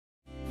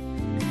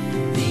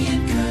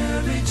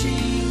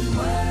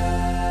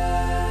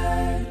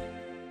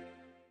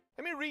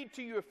read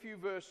to you a few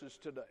verses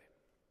today.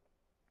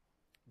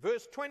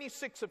 Verse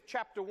 26 of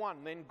chapter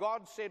 1, then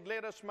God said,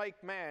 let us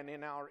make man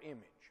in our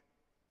image,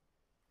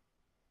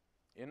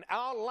 in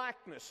our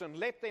likeness, and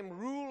let them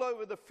rule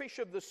over the fish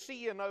of the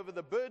sea and over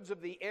the birds of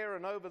the air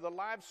and over the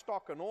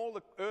livestock and all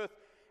the earth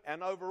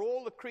and over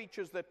all the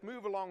creatures that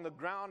move along the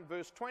ground.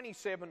 Verse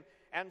 27,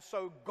 and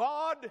so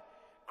God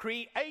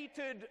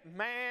created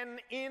man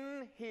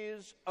in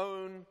his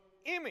own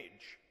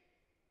image.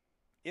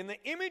 In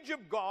the image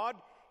of God,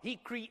 he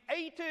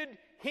created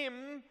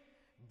him,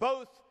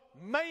 both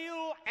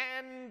male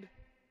and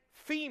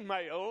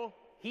female,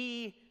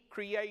 he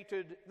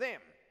created them.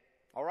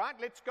 All right,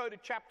 let's go to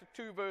chapter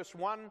 2, verse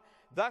 1.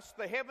 Thus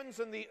the heavens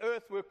and the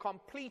earth were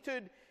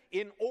completed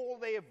in all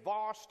their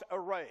vast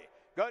array.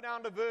 Go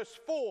down to verse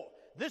 4.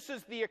 This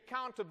is the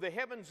account of the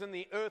heavens and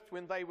the earth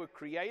when they were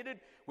created.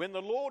 When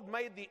the Lord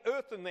made the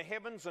earth and the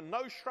heavens, and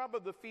no shrub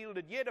of the field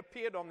had yet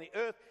appeared on the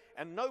earth,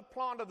 and no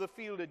plant of the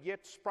field had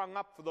yet sprung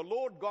up. For the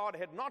Lord God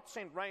had not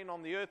sent rain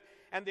on the earth,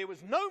 and there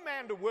was no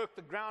man to work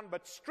the ground,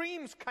 but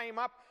streams came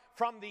up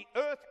from the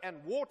earth and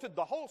watered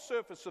the whole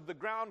surface of the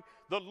ground.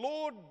 The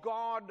Lord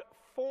God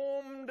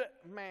formed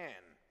man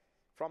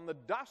from the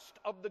dust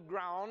of the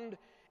ground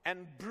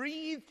and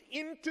breathed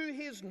into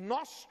his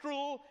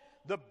nostril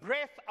the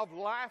breath of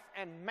life,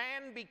 and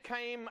man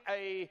became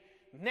a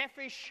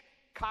nephesh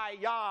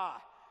kaya,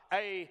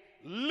 a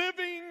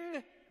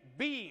living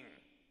being.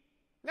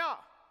 Now,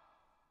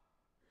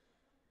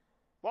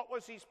 what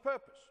was his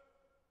purpose?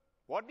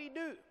 What did he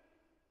do?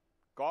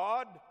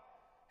 God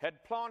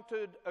had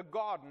planted a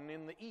garden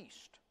in the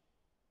east,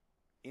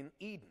 in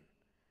Eden,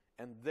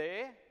 and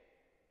there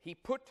he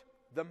put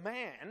the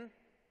man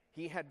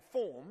he had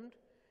formed.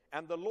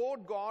 And the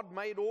Lord God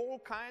made all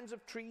kinds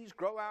of trees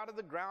grow out of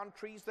the ground,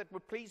 trees that were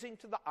pleasing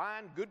to the eye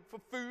and good for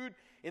food.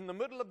 In the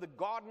middle of the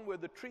garden were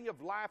the tree of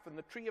life and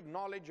the tree of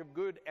knowledge of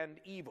good and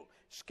evil.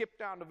 Skip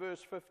down to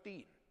verse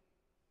 15.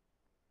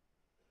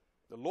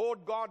 The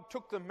Lord God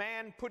took the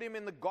man, put him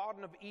in the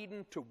Garden of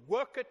Eden to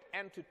work it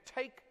and to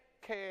take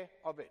care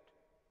of it.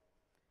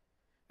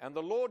 And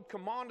the Lord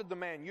commanded the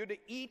man, you're to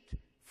eat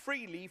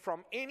freely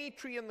from any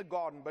tree in the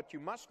garden, but you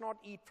must not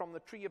eat from the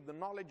tree of the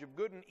knowledge of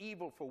good and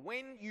evil, for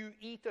when you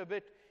eat of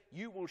it,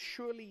 you will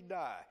surely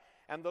die.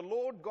 And the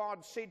Lord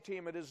God said to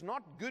him, it is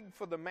not good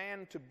for the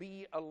man to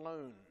be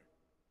alone.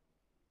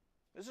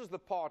 This is the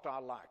part I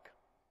like.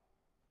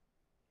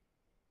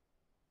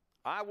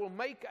 I will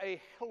make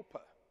a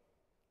helper.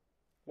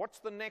 What's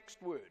the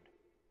next word?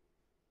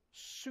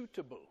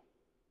 Suitable.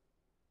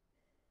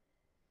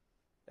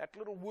 That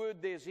little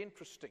word there is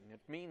interesting. It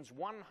means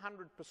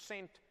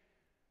 100%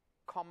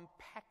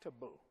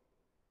 compatible.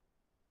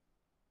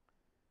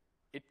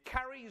 It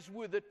carries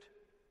with it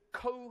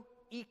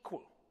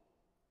co-equal.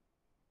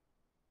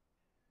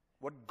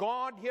 What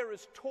God here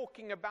is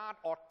talking about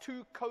are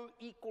two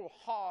co-equal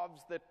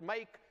halves that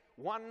make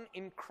one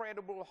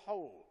incredible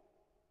whole.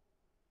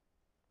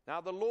 Now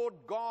the Lord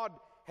God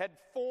had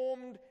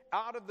formed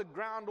out of the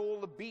ground all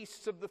the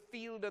beasts of the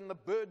field and the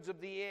birds of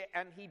the air,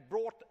 and he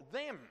brought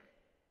them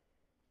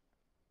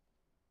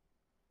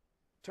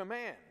to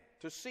man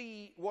to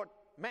see what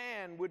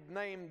man would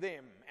name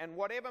them. And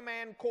whatever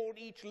man called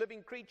each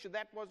living creature,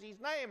 that was his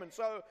name. And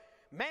so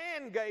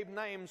man gave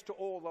names to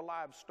all the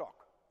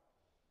livestock,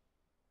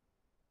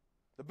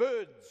 the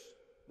birds,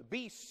 the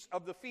beasts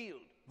of the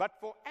field. But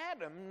for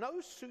Adam,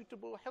 no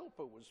suitable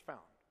helper was found.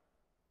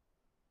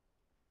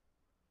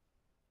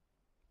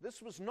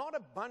 This was not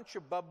a bunch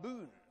of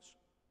baboons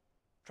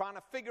trying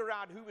to figure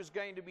out who was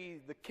going to be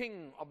the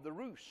king of the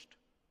roost.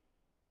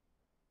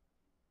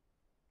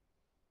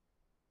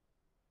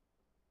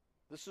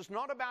 This is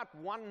not about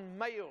one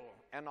male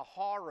and a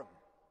harem.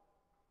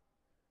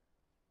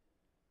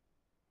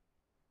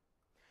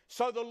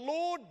 So the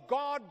Lord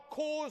God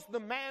caused the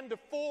man to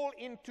fall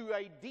into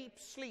a deep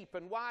sleep,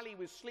 and while he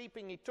was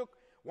sleeping, he took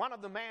one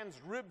of the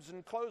man's ribs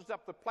and closed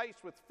up the place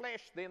with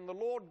flesh. Then the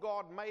Lord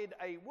God made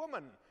a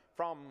woman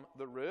from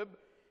the rib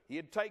he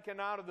had taken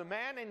out of the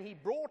man, and he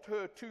brought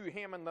her to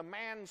him. And the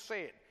man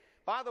said,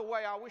 by the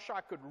way, I wish I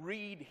could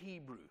read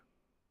Hebrew,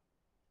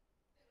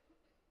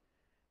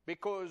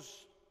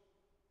 because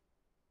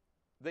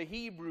the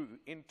Hebrew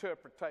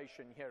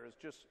interpretation here is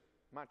just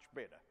much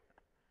better.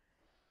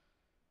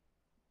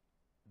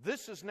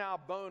 This is now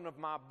bone of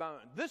my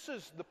bone. This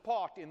is the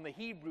part in the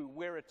Hebrew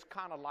where it's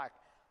kind of like,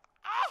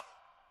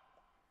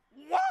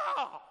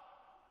 wow!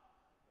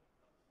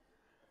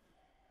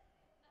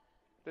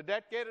 Did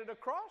that get it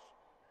across?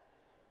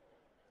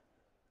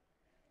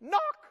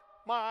 Knock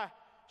my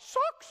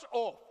socks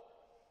off.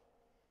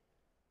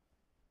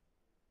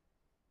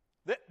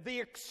 The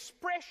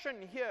expression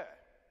here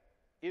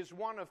is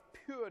one of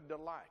pure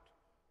delight,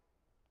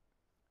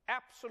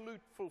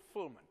 absolute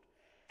fulfillment,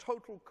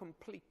 total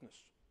completeness.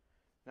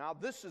 Now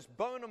this is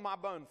bone of my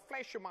bone,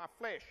 flesh of my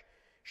flesh.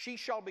 She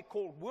shall be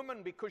called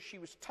woman because she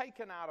was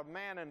taken out of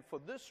man, and for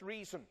this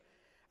reason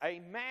a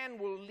man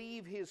will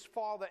leave his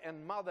father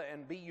and mother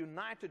and be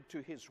united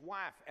to his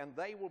wife, and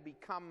they will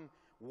become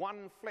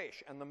one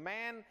flesh. And the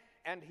man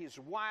and his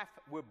wife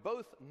were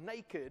both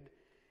naked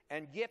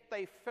and yet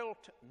they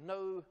felt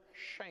no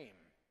shame.